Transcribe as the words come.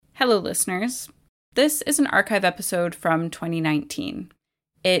Hello, listeners. This is an archive episode from 2019.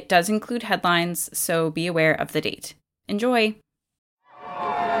 It does include headlines, so be aware of the date. Enjoy!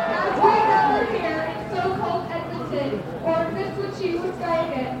 As we gather here in so-called Edmonton, or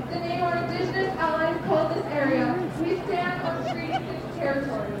Mississauga, the name our Indigenous allies call this area, we stand on Treaty 6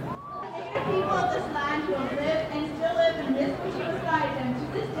 territory. The people of this land who have lived and still live in Mississauga to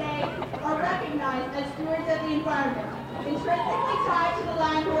this day are recognized as stewards of the environment, intrinsically tied to the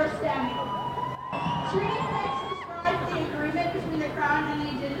land who are standing. Treaty 6 describes the agreement between the Crown and the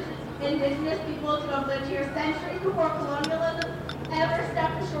Indigenous peoples who have lived here centuries before colonialism ever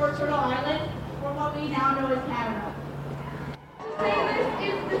stepped ashore Turtle Island, or what we now know as Canada. To say this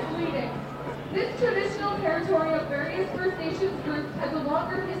is misleading. This traditional territory of various First Nations groups has a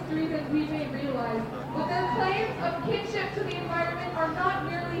longer history than we may realize, but their claims of kinship to the environment are not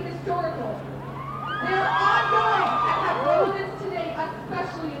merely historical. They are ongoing and have relevance today,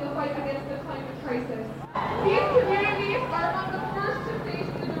 especially in the fight against the climate crisis. These communities are among the first to face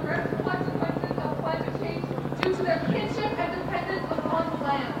the direct consequences of climate change due to their kinship and dependence upon the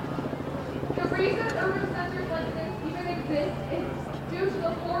land. The reason urban centers like this even exist is due to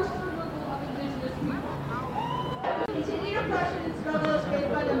the forced removal of Indigenous people. Continued oppression and struggle is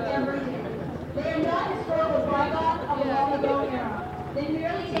faced by them every day. They are not historical bygones of a long-ago era. They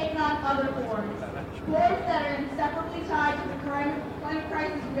merely take on other forms that are inseparably tied to the climate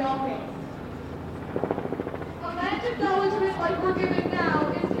crisis we all face. A land acknowledgement like we're giving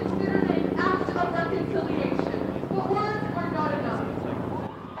now is considered an act of reconciliation, but words are not enough.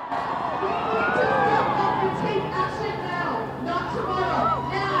 We need to step up and take action now, not tomorrow,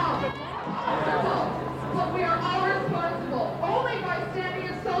 now. Simple, but we are all responsible. Only by standing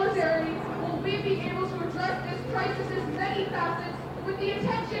in solidarity will we be able to address this crisis' many facets with the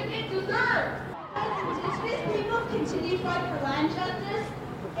attention it deserves. As Indigenous people's continued fight for land justice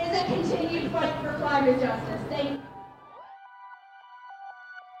is a continued fight for climate justice. Thank you.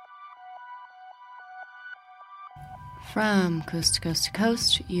 From coast to coast to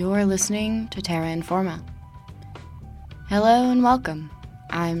coast, you're listening to Terra Informa. Hello and welcome.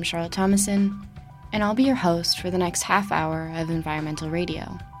 I'm Charlotte Thomason, and I'll be your host for the next half hour of environmental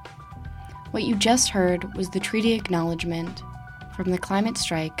radio. What you just heard was the treaty acknowledgement from the climate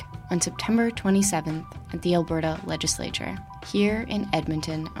strike on September 27th at the Alberta Legislature, here in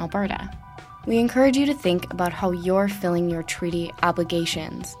Edmonton, Alberta. We encourage you to think about how you're filling your treaty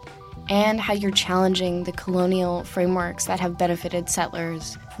obligations and how you're challenging the colonial frameworks that have benefited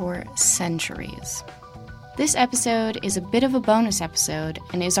settlers for centuries. This episode is a bit of a bonus episode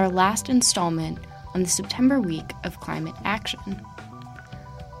and is our last installment on the September week of climate action.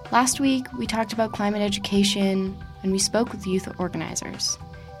 Last week, we talked about climate education and we spoke with youth organizers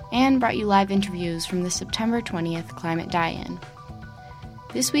and brought you live interviews from the September 20th Climate Die-In.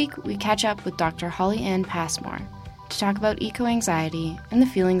 This week, we catch up with Dr. Holly Ann Passmore to talk about eco-anxiety and the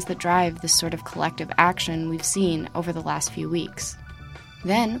feelings that drive this sort of collective action we've seen over the last few weeks.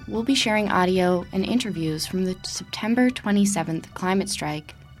 Then, we'll be sharing audio and interviews from the September 27th climate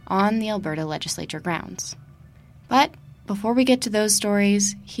strike on the Alberta Legislature grounds. But before we get to those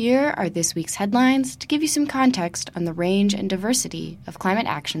stories, here are this week's headlines to give you some context on the range and diversity of climate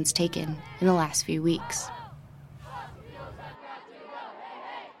actions taken in the last few weeks.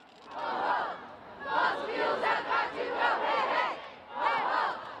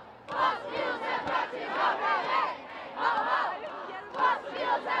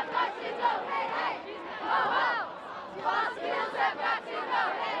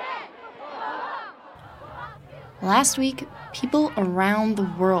 Last week, people around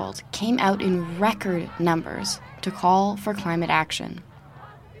the world came out in record numbers to call for climate action.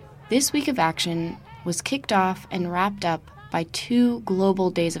 This week of action was kicked off and wrapped up by two global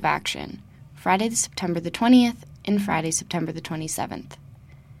days of action, Friday, September the 20th and Friday, September the 27th.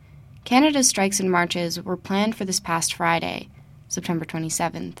 Canada's strikes and marches were planned for this past Friday, September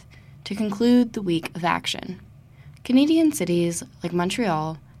 27th, to conclude the week of action. Canadian cities like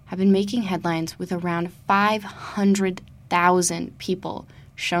Montreal have been making headlines with around 500,000 people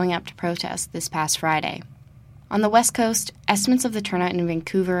showing up to protest this past Friday. On the West Coast, estimates of the turnout in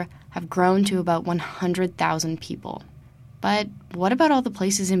Vancouver have grown to about 100,000 people. But what about all the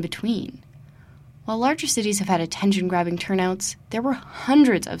places in between? While larger cities have had attention-grabbing turnouts, there were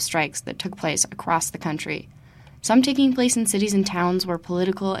hundreds of strikes that took place across the country, some taking place in cities and towns where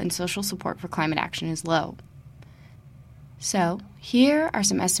political and social support for climate action is low. So, here are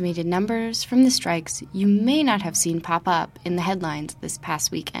some estimated numbers from the strikes you may not have seen pop up in the headlines this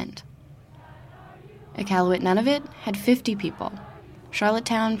past weekend. Iqaluit Nunavut had 50 people.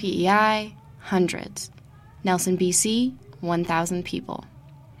 Charlottetown, PEI, hundreds. Nelson, BC, 1,000 people.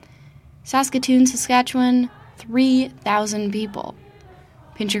 Saskatoon, Saskatchewan, 3,000 people.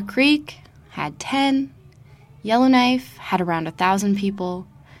 Pincher Creek had 10. Yellowknife had around 1,000 people.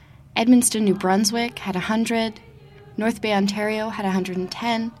 Edmundston, New Brunswick had 100. North Bay, Ontario had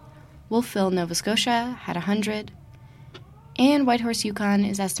 110. Wolfville, Nova Scotia had 100. And Whitehorse, Yukon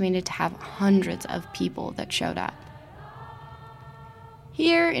is estimated to have hundreds of people that showed up.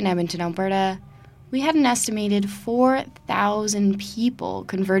 Here in Edmonton, Alberta, we had an estimated 4,000 people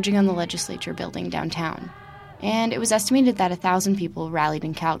converging on the legislature building downtown, and it was estimated that 1,000 people rallied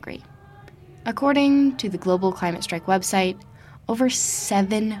in Calgary. According to the Global Climate Strike website, over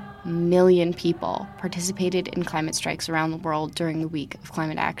 7 million people participated in climate strikes around the world during the week of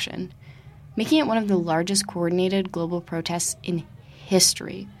climate action, making it one of the largest coordinated global protests in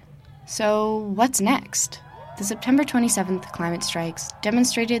history. So what's next? The September 27th climate strikes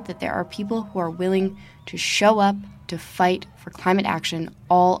demonstrated that there are people who are willing to show up to fight for climate action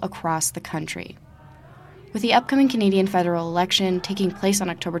all across the country. With the upcoming Canadian federal election taking place on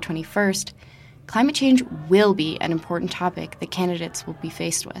October 21st, climate change will be an important topic that candidates will be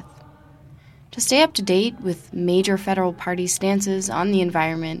faced with. To stay up to date with major federal party stances on the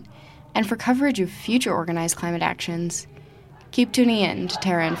environment and for coverage of future organized climate actions, keep tuning in to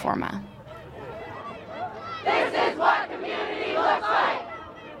Terra Informa. This is what community looks like.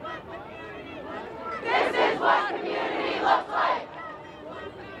 This is what community looks like.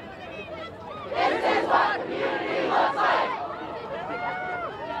 This is what community looks like.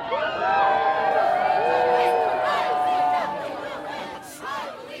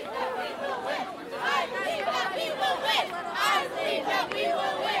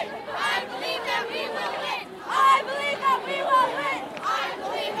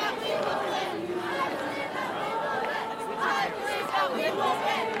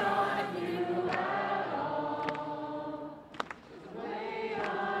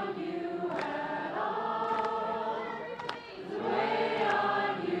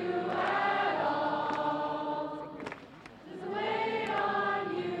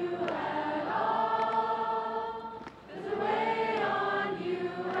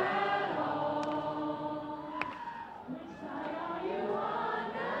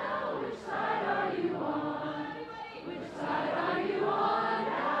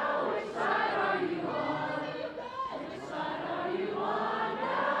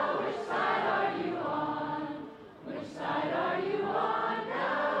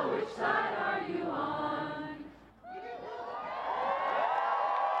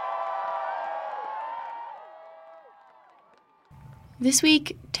 This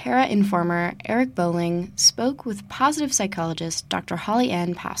week, Terra Informer Eric Bowling spoke with positive psychologist Dr. Holly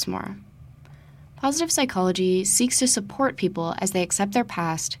Ann Passmore. Positive psychology seeks to support people as they accept their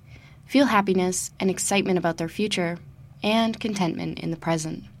past, feel happiness and excitement about their future, and contentment in the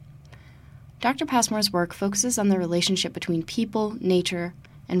present. Dr. Passmore's work focuses on the relationship between people, nature,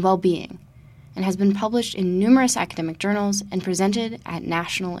 and well-being, and has been published in numerous academic journals and presented at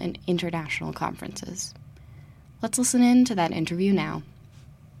national and international conferences. Let's listen in to that interview now.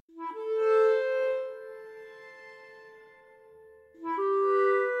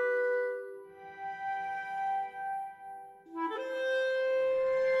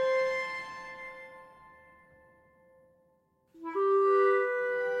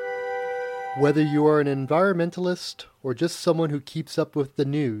 Whether you are an environmentalist or just someone who keeps up with the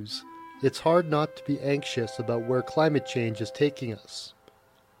news, it's hard not to be anxious about where climate change is taking us.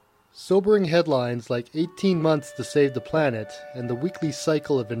 Sobering headlines like 18 months to save the planet and the weekly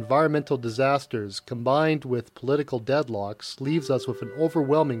cycle of environmental disasters combined with political deadlocks leaves us with an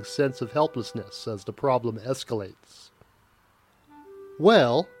overwhelming sense of helplessness as the problem escalates.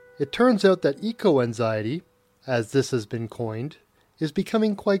 Well, it turns out that eco-anxiety, as this has been coined, is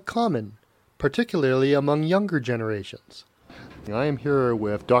becoming quite common, particularly among younger generations. I am here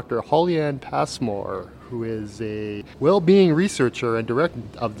with Dr. Holly Ann Passmore, who is a well-being researcher and director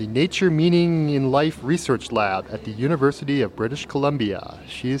of the Nature Meaning in Life Research Lab at the University of British Columbia.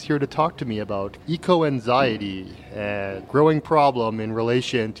 She is here to talk to me about eco-anxiety, a growing problem in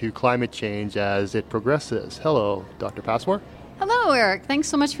relation to climate change as it progresses. Hello, Dr. Passmore. Hello, Eric. Thanks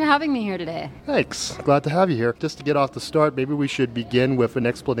so much for having me here today. Thanks. Glad to have you here. Just to get off the start, maybe we should begin with an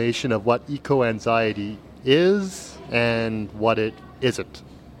explanation of what eco-anxiety is and what it isn't.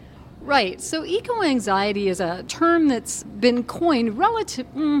 Right. So eco-anxiety is a term that's been coined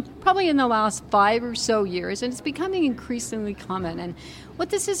probably in the last 5 or so years, and it's becoming increasingly common. And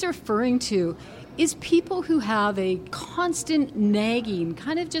what this is referring to is people who have a constant nagging,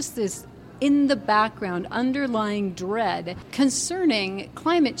 kind of just this in the background, underlying dread concerning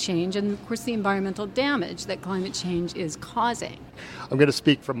climate change and, of course, the environmental damage that climate change is causing. I'm going to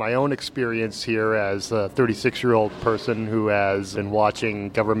speak from my own experience here as a 36-year-old person who has been watching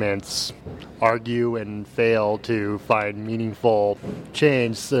governments argue and fail to find meaningful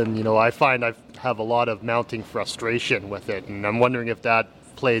change. And, I find I have a lot of mounting frustration with it. And I'm wondering if that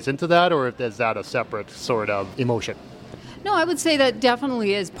plays into that, or if is that a separate sort of emotion? No, I would say that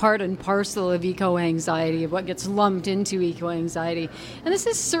definitely is part and parcel of eco-anxiety, of what gets lumped into eco-anxiety. And this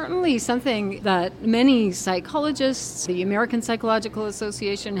is certainly something that many psychologists, the American Psychological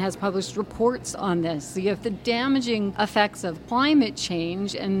Association has published reports on this. The damaging effects of climate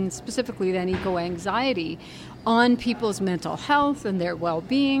change, and specifically then eco-anxiety, on people's mental health and their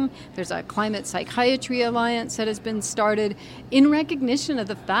well-being. There's a Climate Psychiatry Alliance that has been started in recognition of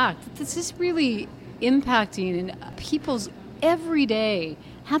the fact that this is really impacting people's everyday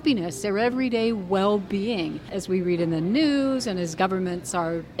happiness, their everyday well-being, as we read in the news and as governments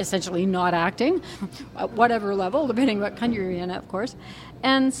are essentially not acting at whatever level, depending what country you're in, of course.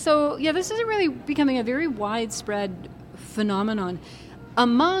 And so, this is really becoming a very widespread phenomenon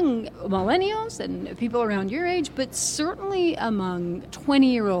among millennials and people around your age, but certainly among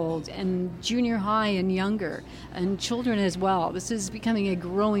 20-year-olds and junior high and younger, and children as well. This is becoming a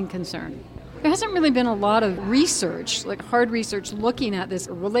growing concern. There hasn't really been a lot of research, like hard research, looking at this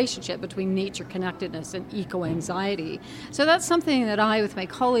relationship between nature connectedness and eco-anxiety. So that's something that I, with my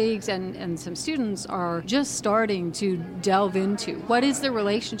colleagues and some students, are just starting to delve into. What is the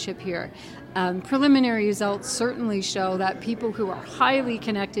relationship here? Preliminary results certainly show that people who are highly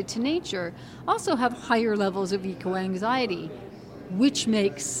connected to nature also have higher levels of eco-anxiety, which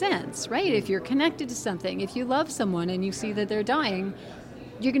makes sense, right? If you're connected to something, if you love someone and you see that they're dying,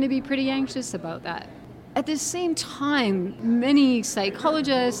 you're going to be pretty anxious about that. At the same time, many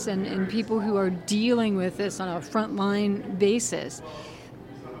psychologists and people who are dealing with this on a frontline basis,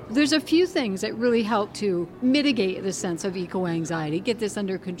 there's a few things that really help to mitigate the sense of eco-anxiety, get this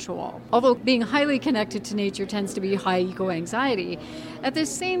under control. Although being highly connected to nature tends to be high eco-anxiety, at the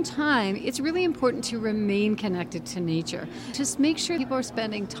same time, it's really important to remain connected to nature. Just make sure people are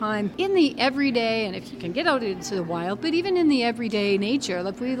spending time in the everyday, and if you can get out into the wild, but even in the everyday nature,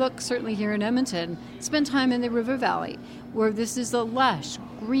 like we look certainly here in Edmonton, spend time in the River Valley, where this is a lush,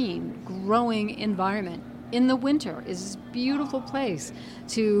 green, growing environment. In the winter is this beautiful place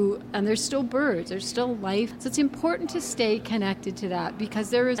and there's still birds, there's still life. So it's important to stay connected to that because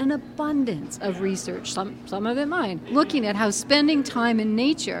there is an abundance of research, some of it mine, looking at how spending time in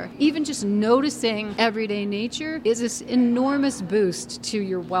nature, even just noticing everyday nature, is this enormous boost to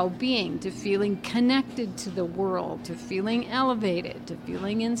your well-being, to feeling connected to the world, to feeling elevated, to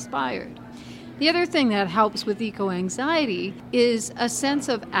feeling inspired. The other thing that helps with eco-anxiety is a sense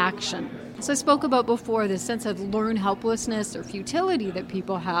of action. So I spoke about before this sense of learned helplessness or futility that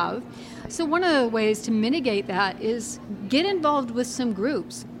people have. So one of the ways to mitigate that is get involved with some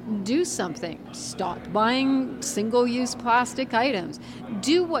groups. Do something. Stop buying single-use plastic items.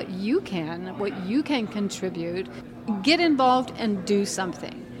 Do what you can contribute. Get involved and do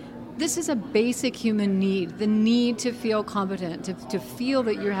something. This is a basic human need, the need to feel competent, to feel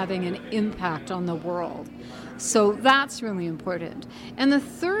that you're having an impact on the world. So that's really important. And the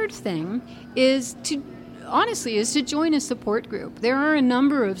third thing is to join a support group. There are a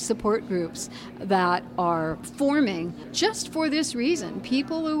number of support groups that are forming just for this reason.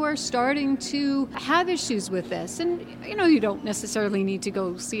 People who are starting to have issues with this. And, you don't necessarily need to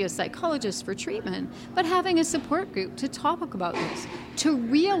go see a psychologist for treatment, but having a support group to talk about this, to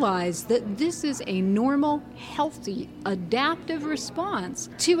realize that this is a normal, healthy, adaptive response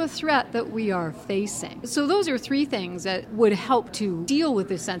to a threat that we are facing. So those are three things that would help to deal with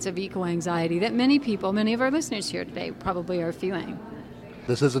this sense of eco-anxiety that many of our listeners here today probably are feeling.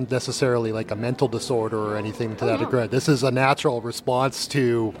 This isn't necessarily like a mental disorder or anything to that degree. This is a natural response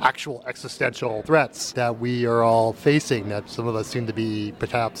to actual existential threats that we are all facing that some of us seem to be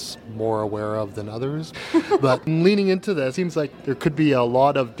perhaps more aware of than others. But leaning into this, it seems like there could be a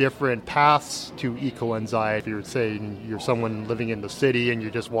lot of different paths to eco-anxiety. You're saying you're someone living in the city and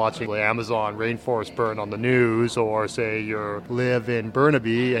you're just watching the Amazon rainforest burn on the news, or say you live in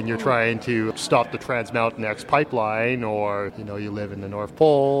Burnaby and you're trying to stop the Trans Mountain X pipeline, or you live in the North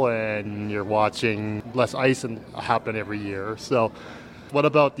Pole and you're watching less ice happen every year. So what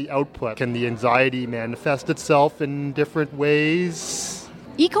about the output? Can the anxiety manifest itself in different ways?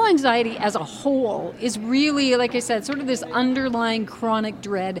 Eco-anxiety as a whole is really, like I said, sort of this underlying chronic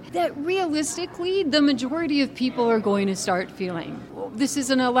dread that realistically the majority of people are going to start feeling. This is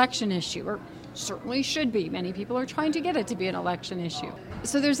an election issue, or certainly should be. Many people are trying to get it to be an election issue.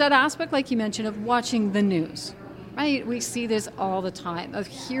 So there's that aspect, like you mentioned, of watching the news. Right? We see this all the time, of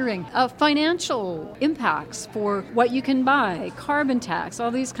hearing of financial impacts for what you can buy, carbon tax,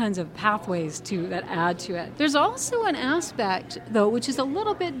 all these kinds of pathways that add to it. There's also an aspect, though, which is a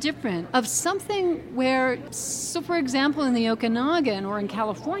little bit different, of something where, so for example, in the Okanagan or in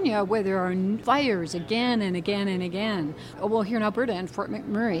California, where there are fires again and again and again. Well, here in Alberta and Fort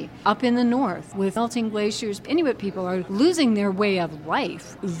McMurray, up in the north, with melting glaciers, Inuit people are losing their way of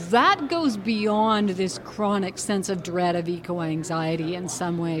life. That goes beyond this chronic sense of dread of eco-anxiety in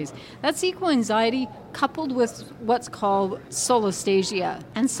some ways. That's eco-anxiety coupled with what's called solastasia.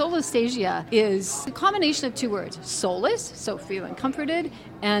 And solastasia is a combination of two words, solace, so feeling comforted,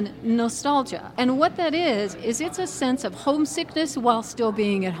 and nostalgia. And what that is it's a sense of homesickness while still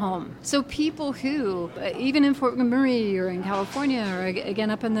being at home. So people who, even in Fort McMurray or in California or again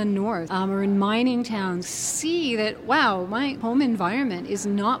up in the north or in mining towns, see that, wow, my home environment is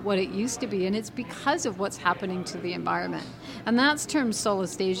not what it used to be, and it's because of what's happening to the environment. And that's termed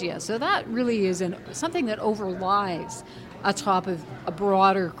solastasia. So that really is something that overlies atop of a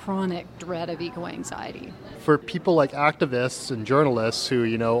broader chronic dread of eco-anxiety. For people like activists and journalists who,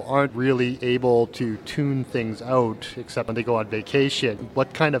 aren't really able to tune things out except when they go on vacation,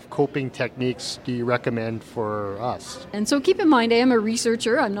 what kind of coping techniques do you recommend for us? And so keep in mind, I am a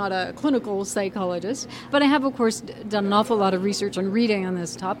researcher. I'm not a clinical psychologist, but I have, of course, done an awful lot of research and reading on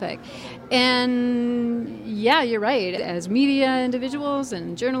this topic. And yeah, you're right. As media individuals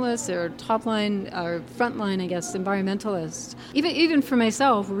and journalists or frontline, I guess, environmentalists, even for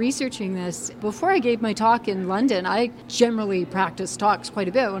myself, researching this, before I gave my talk in London, I generally practice talks quite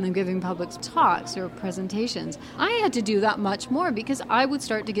a bit when I'm giving public talks or presentations. I had to do that much more because I would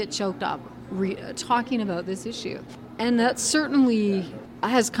start to get choked up talking about this issue. And that certainly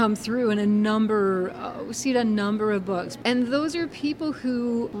has come through in a number of books. And those are people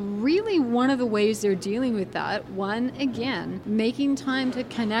who really, one of the ways they're dealing with that, one, again, making time to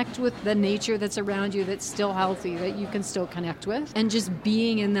connect with the nature that's around you that's still healthy, that you can still connect with, and just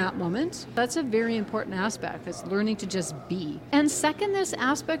being in that moment. That's a very important aspect. It's learning to just be. And second, this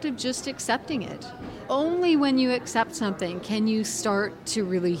aspect of just accepting it. Only when you accept something can you start to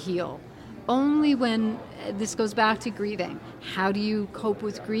really heal. Only when, this goes back to grieving. How do you cope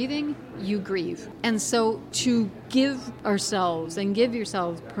with grieving? You grieve. And so to give ourselves and give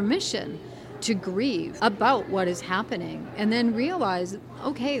yourselves permission to grieve about what is happening and then realize,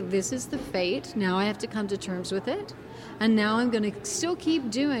 okay, this is the fate. Now I have to come to terms with it. And now I'm going to still keep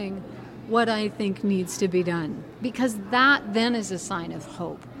doing what I think needs to be done. Because that then is a sign of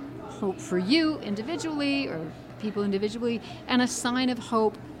hope. Hope for you individually or people individually, and a sign of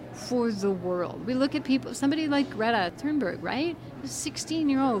hope for the world. We look at people, somebody like Greta Thunberg, right? A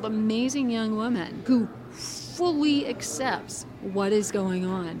 16-year-old, amazing young woman who fully accepts what is going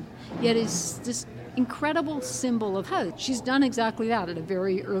on, yet is this incredible symbol of hope. She's done exactly that at a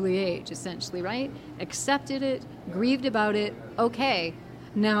very early age, essentially, right? Accepted it, grieved about it. Okay,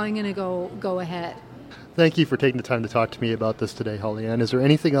 now I'm going to go ahead. Thank you for taking the time to talk to me about this today, Holly-Ann. Is there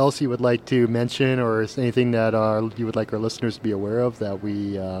anything else you would like to mention, or is anything that you would like our listeners to be aware of that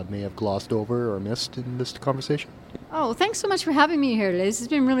we may have glossed over or missed in this conversation? Oh, thanks so much for having me here today. This has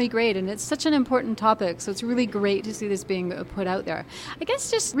been really great, and it's such an important topic, so it's really great to see this being put out there. I guess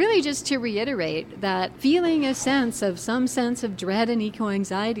just to reiterate that feeling some sense of dread and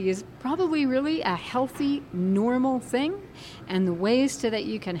eco-anxiety is probably really a healthy, normal thing, and the ways that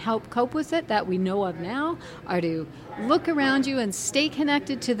you can help cope with it that we know of now are to look around you and stay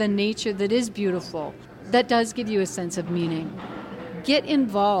connected to the nature that is beautiful, that does give you a sense of meaning. Get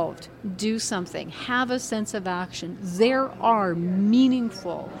involved, do something, have a sense of action. There are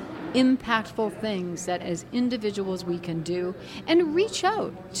meaningful, impactful things that as individuals we can do, and reach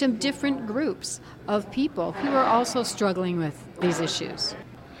out to different groups of people who are also struggling with these issues.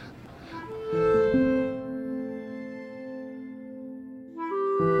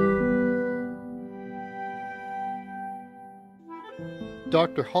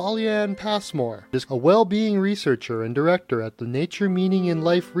 Dr. Holly-Ann Passmore is a well-being researcher and director at the Nature Meaning in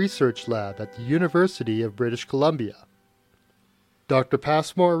Life Research Lab at the University of British Columbia. Dr.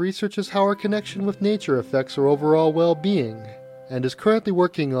 Passmore researches how our connection with nature affects our overall well-being, and is currently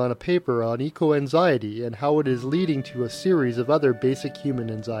working on a paper on eco-anxiety and how it is leading to a series of other basic human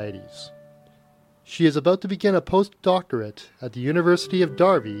anxieties. She is about to begin a postdoctorate at the University of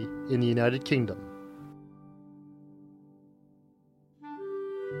Derby in the United Kingdom.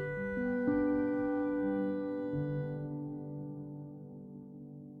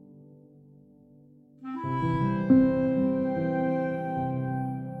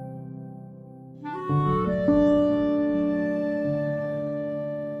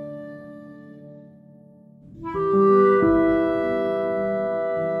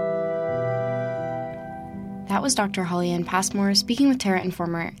 that was Dr. Holly-Ann Passmore speaking with Terra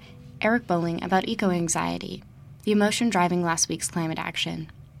Informer Eric Bowling about eco-anxiety, the emotion driving last week's climate action.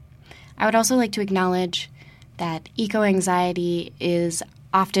 I would also like to acknowledge that eco-anxiety is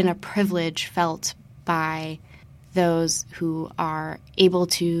often a privilege felt by those who are able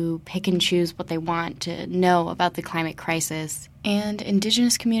to pick and choose what they want to know about the climate crisis. And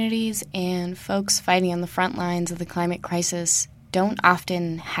Indigenous communities and folks fighting on the front lines of the climate crisis don't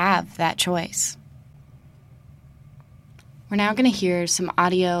often have that choice. We're now going to hear some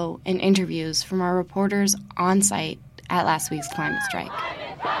audio and interviews from our reporters on site at last week's climate strike.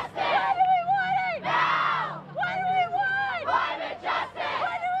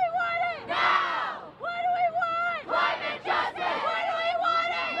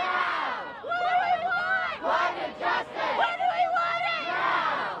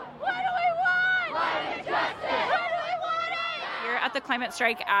 At the climate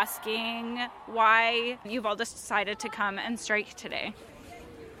strike asking why you've all decided to come and strike today.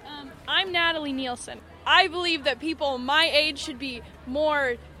 I'm Natalie Nielsen. I believe that people my age should be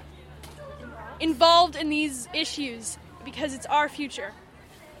more involved in these issues because it's our future.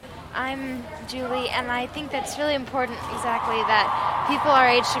 I'm Julie, and I think that's really important, exactly, that people our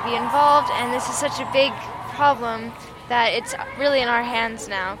age should be involved, and this is such a big problem that it's really in our hands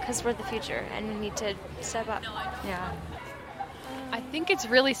now because we're the future and we need to step up. Yeah. I think it's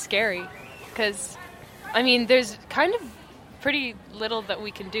really scary because, I mean, there's kind of pretty little that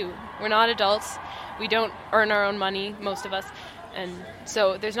we can do. We're not adults. We don't earn our own money, most of us. And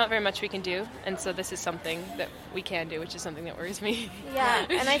so there's not very much we can do. And so this is something that we can do, which is something that worries me. Yeah,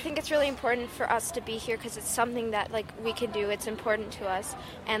 and I think it's really important for us to be here because it's something that, like, we can do. It's important to us.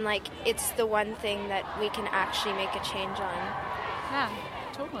 And, like, it's the one thing that we can actually make a change on. Yeah,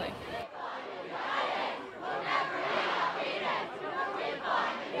 totally.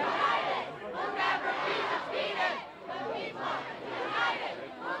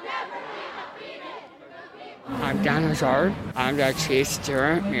 I'm Dan Hazard. I'm the Chief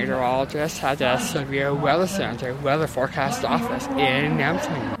Student Meteorologist at the Severe Weather Center Weather Forecast Office in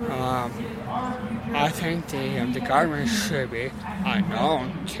Edmonton. I think the government should be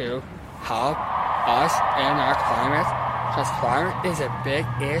known to help us in our climate, because climate is a big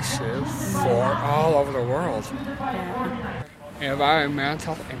issue for all over the world.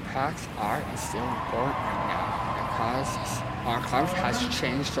 Environmental impacts are still important right now because our climate has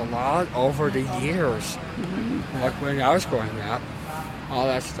changed a lot over the years. Like when I was growing up, all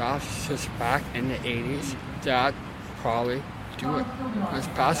that stuff just back in the 80s, Dad probably do it. It's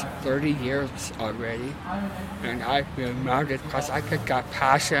past 30 years already, and I remember it because I got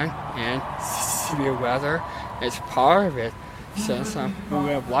passion in severe weather. It's part of it since we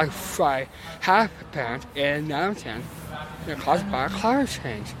have like fire happened in Edmonton. They're caused by climate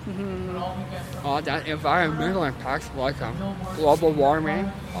change. All that environmental impacts like global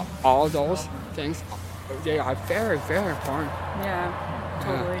warming, all those things, they are very, very important. Yeah,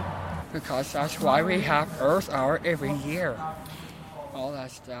 totally. Because that's why we have Earth Hour every year. All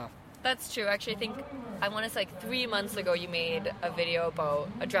that stuff. That's true. Actually, I think, I want to say 3 months ago you made a video about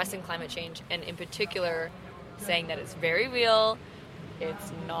addressing climate change, and in particular saying that it's very real,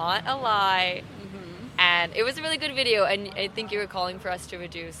 it's not a lie. And it was a really good video, and I think you were calling for us to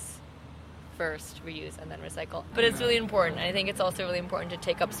reduce first, reuse, and then recycle. But it's really important, and I think it's also really important to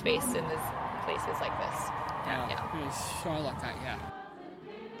take up space in these places like this. Yeah. It's sort of like that, yeah.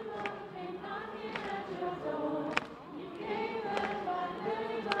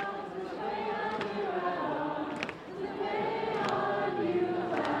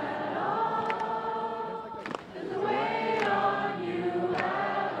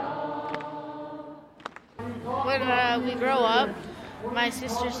 When we grow up, my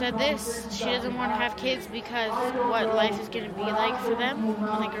sister said this. She doesn't want to have kids because what life is going to be like for them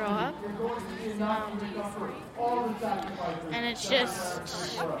when they grow up. And it's just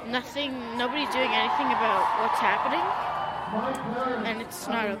nobody's doing anything about what's happening. And it's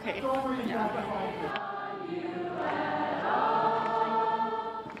not okay.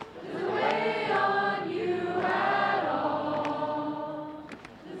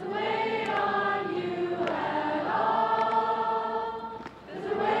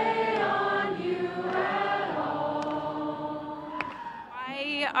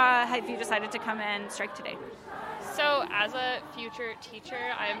 Have you decided to come and strike today? So as a future teacher,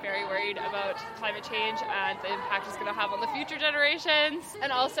 I am very worried about climate change and the impact it's going to have on the future generations.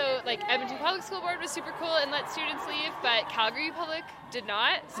 And also, like, Edmonton Public School Board was super cool and let students leave, but Calgary Public did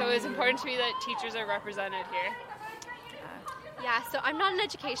not. So it's important to me that teachers are represented here. Yeah, so I'm not in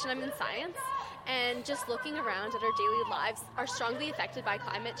education, I'm in science. and just looking around at our daily lives are strongly affected by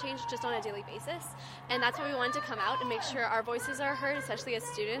climate change just on a daily basis. And that's why we wanted to come out and make sure our voices are heard, especially as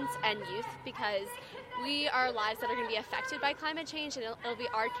students and youth, because we are lives that are going to be affected by climate change, and it'll be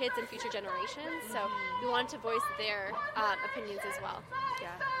our kids and future generations. So we wanted to voice their opinions as well. Yeah.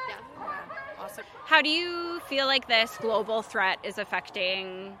 Awesome. How do you feel like this global threat is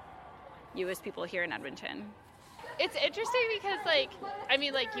affecting you as people here in Edmonton? It's interesting because,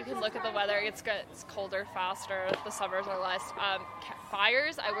 you can look at the weather. It gets colder faster. The summers are less.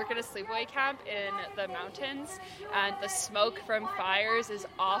 Fires. I work at a sleepaway camp in the mountains, and the smoke from fires is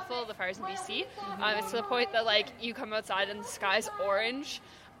awful. The fires in BC. It's to the point that, you come outside and the sky's orange.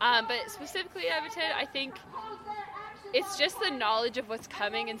 But specifically Edmonton, I think it's just the knowledge of what's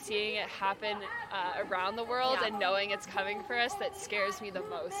coming and seeing it happen around the world and knowing it's coming for us that scares me the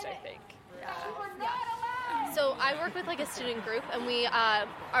most, I think. Yeah. So I work with a student group, and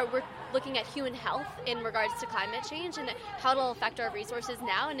we're looking at human health in regards to climate change and how it'll affect our resources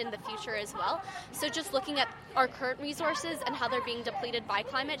now and in the future as well. So just looking at our current resources and how they're being depleted by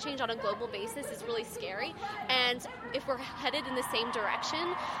climate change on a global basis is really scary. And if we're headed in the same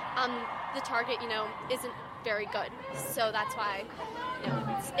direction, the target, isn't very good. So that's why,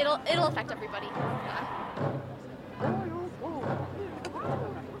 it'll affect everybody.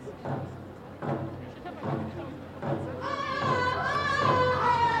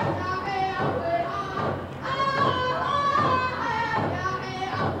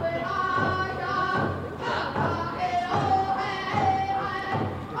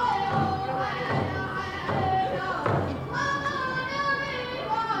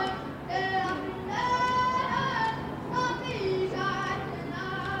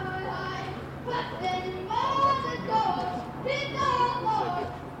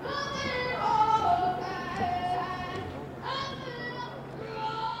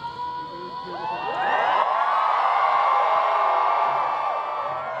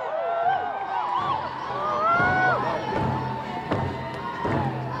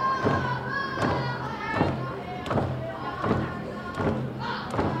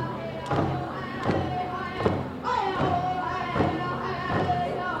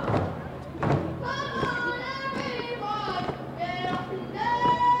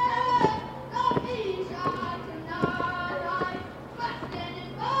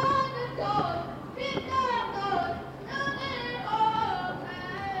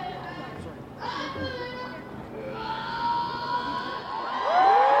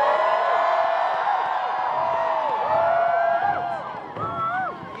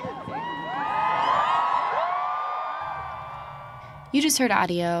 You just heard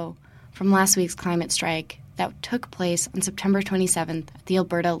audio from last week's climate strike that took place on September 27th at the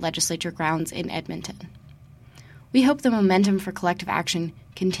Alberta Legislature grounds in Edmonton. We hope the momentum for collective action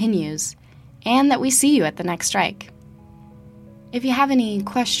continues and that we see you at the next strike. If you have any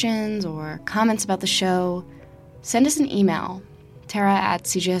questions or comments about the show, send us an email,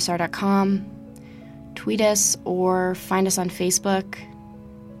 tara@cjsr.com, tweet us or find us on Facebook,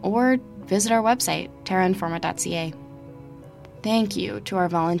 or visit our website, tarainforma.ca. Thank you to our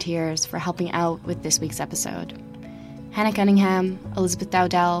volunteers for helping out with this week's episode. Hannah Cunningham, Elizabeth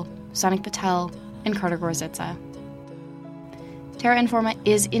Dowdell, Sonic Patel, and Carter Gorzitza. Terra Informa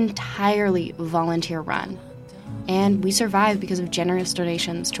is entirely volunteer-run, and we survive because of generous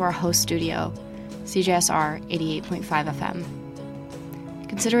donations to our host studio, CJSR 88.5 FM.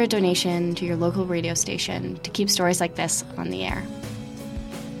 Consider a donation to your local radio station to keep stories like this on the air.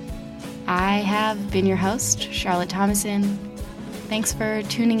 I have been your host, Charlotte Thomason. Thanks for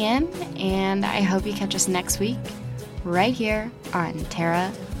tuning in, and I hope you catch us next week right here on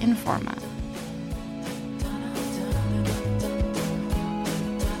Terra Informa.